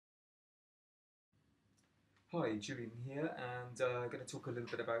Hi, Julian here, and I'm going to talk a little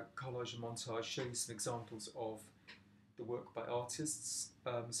bit about collage and montage, show you some examples of the work by artists,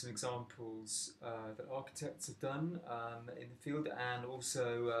 some examples that architects have done in the field, and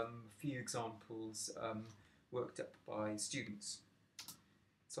also a few examples worked up by students.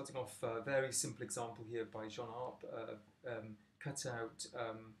 Starting off, a very simple example here by Jean Arp, cut out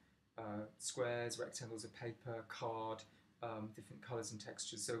squares, rectangles of paper, card, different colours and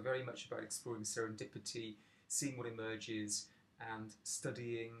textures, so very much about exploring serendipity, seeing what emerges and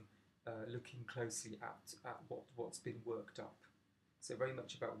studying, looking closely at what's been worked up. So very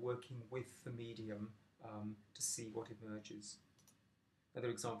much about working with the medium to see what emerges. Another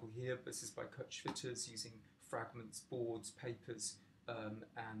example here, this is by Kutch Fitters using fragments, boards, papers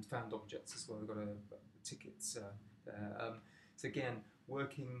and found objects as well. We've got tickets there. So again,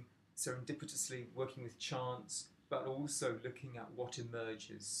 working serendipitously, working with chance, but also looking at what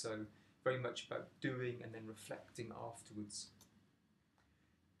emerges. So very much about doing and then reflecting afterwards.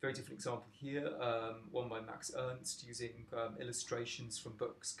 Very different example here, one by Max Ernst using illustrations from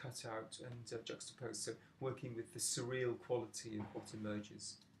books cut out and juxtaposed, so working with the surreal quality of what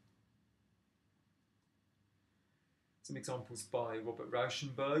emerges. Some examples by Robert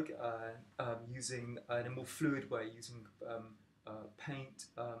Rauschenberg, using in a more fluid way, using paint,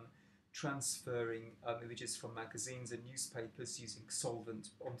 transferring images from magazines and newspapers using solvent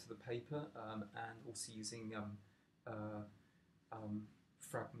onto the paper, and also using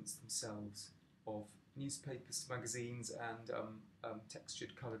fragments themselves of newspapers, magazines and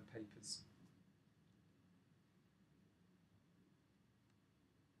textured coloured papers.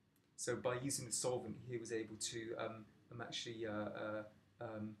 So by using the solvent, he was able to actually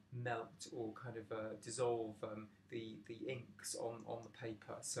melt or kind of dissolve the inks on the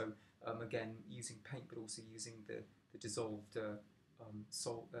paper. So again, using paint, but also using the dissolved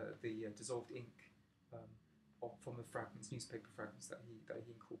dissolved ink from the fragments, newspaper fragments that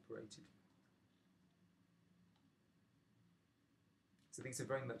he incorporated. So these are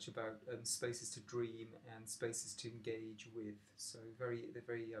very much about spaces to dream and spaces to engage with. So they're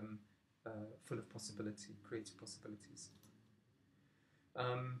very full of possibility, creative possibilities.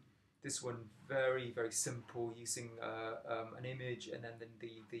 This one very simple, using an image and then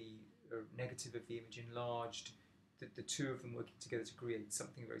the negative of the image enlarged. The two of them working together to create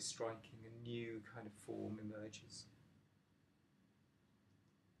something very striking, a new kind of form emerges.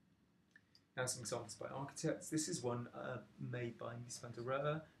 Now some examples by architects. This is one made by Mies van der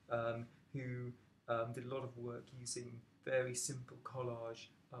Rohe, who did a lot of work using very simple collage,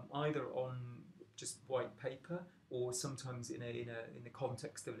 either on just white paper or sometimes in the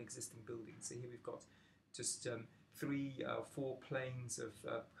context of an existing building. So here we've got just 4 planes of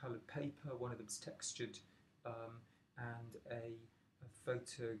coloured paper. One of them's textured, and a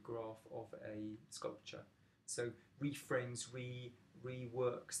photograph of a sculpture. So reframes,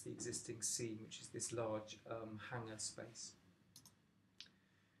 reworks the existing scene, which is this large hangar space.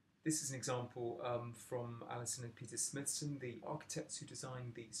 This is an example from Alison and Peter Smithson, the architects who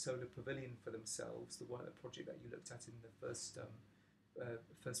designed the solar pavilion for themselves, the project that you looked at in the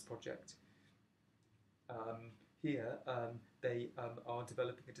first project. Here they are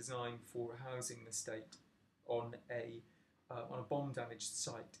developing a design for a housing estate on a bomb-damaged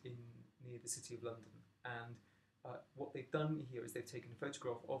site near the City of London. And what they've done here is they've taken a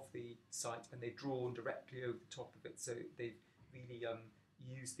photograph of the site and they've drawn directly over the top of it. So they've really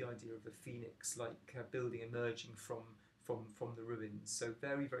used the idea of the phoenix-like building emerging from the ruins. So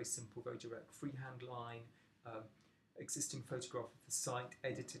very simple, very direct, freehand line, existing photograph of the site,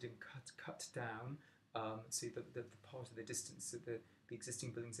 edited and cut down. So the part of the distance that the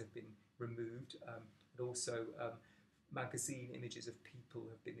existing buildings have been removed, and also magazine images of people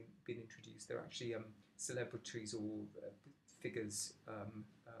have been introduced. They're actually celebrities or figures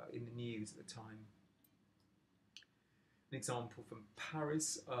in the news at the time. An example from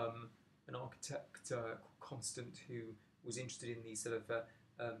Paris, an architect called Constant, who was interested in these sort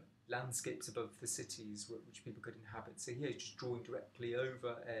of landscapes above the cities which people could inhabit. So here he's just drawing directly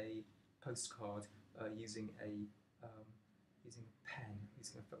over a postcard using a pen,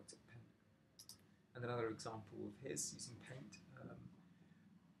 using a photo pen. And another example of his using paint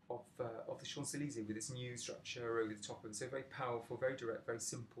of the Champs-Élysées with this new structure over the top of it. So very powerful, very direct, very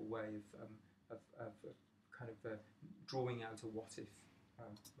simple way of kind of drawing out a what-if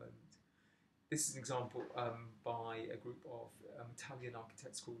moment. This is an example by a group of Italian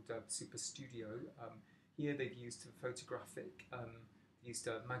architects called Super Studio. Here they've used photographic,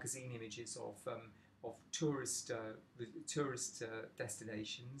 magazine images of tourist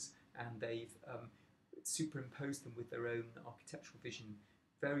destinations, and they've superimposed them with their own architectural vision.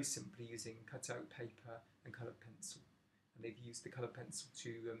 very simply using cut-out paper and coloured pencil. And they've used the coloured pencil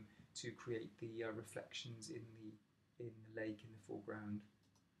to create the reflections in the lake in the foreground.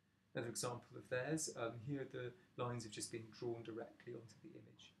 Another example of theirs, here the lines have just been drawn directly onto the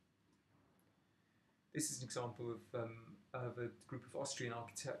image. This is an example of a group of Austrian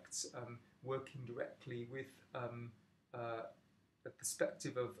architects working directly with the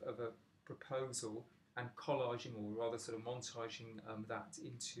perspective of a proposal and collaging, or rather sort of montaging that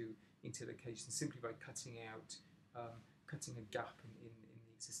into locations simply by cutting a gap in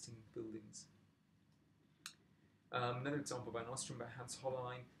the existing buildings. Another example by an Austrian, by Hans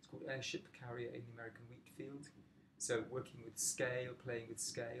Hollein, it's called Airship Carrier in the American Wheat Field. So working with scale, playing with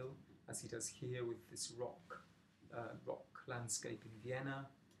scale, as he does here with this rock landscape in Vienna,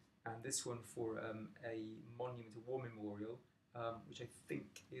 and this one for a monument, a war memorial, which I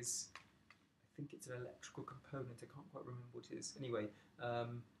think it's an electrical component. I can't quite remember what it is. Anyway,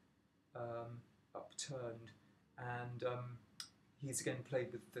 upturned, and he's again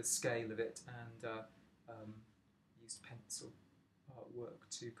played with the scale of it and used pencil artwork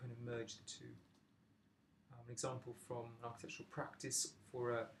to kind of merge the two. An example from an architectural practice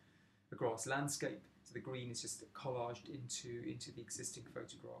for a grass landscape. So the green is just collaged into the existing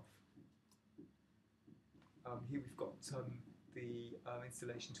photograph. Here we've got the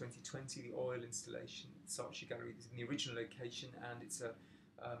installation 2020, the oil installation at the Saatchi Gallery. This is in the original location, and it's a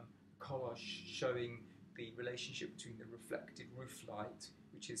collage showing the relationship between the reflected roof light,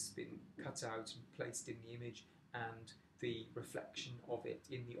 which has been cut out and placed in the image, and the reflection of it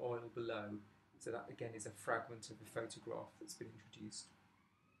in the oil below. So that again is a fragment of the photograph that's been introduced.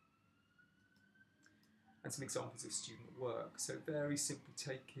 And some examples of student work. So very simply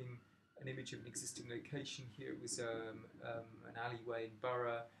taking an image of an existing location. Here it was an alleyway in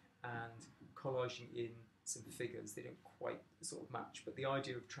Borough, and collaging in some figures. They don't quite sort of match, but the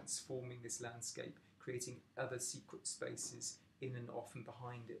idea of transforming this landscape, creating other secret spaces in and off and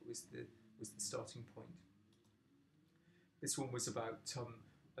behind it was the starting point. This one was about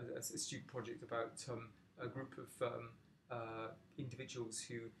a student project about a group of individuals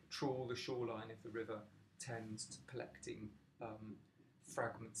who trawl the shoreline of the River Thames, collecting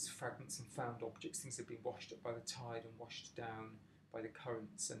fragments and found objects, things that have been washed up by the tide and washed down by the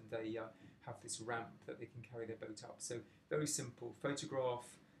currents, and they have this ramp that they can carry their boat up. So very simple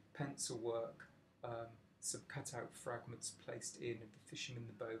photograph, pencil work, some cut-out fragments placed in of the fishermen,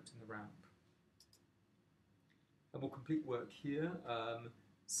 the boat and the ramp. A more complete work here,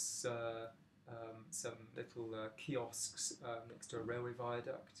 some little kiosks next to a railway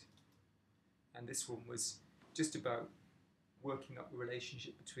viaduct, and this one was just about working up the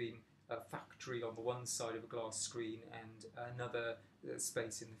relationship between a factory on the one side of a glass screen and another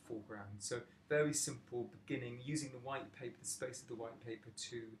space in the foreground. So very simple beginning, using the white paper, the space of the white paper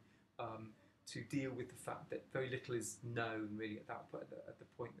to deal with the fact that very little is known really at the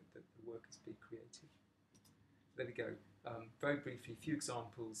point that the work has been created. There we go. Very briefly, a few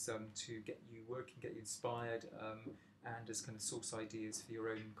examples to get you working, get you inspired, and as kind of source ideas for your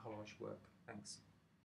own collage work. Thanks.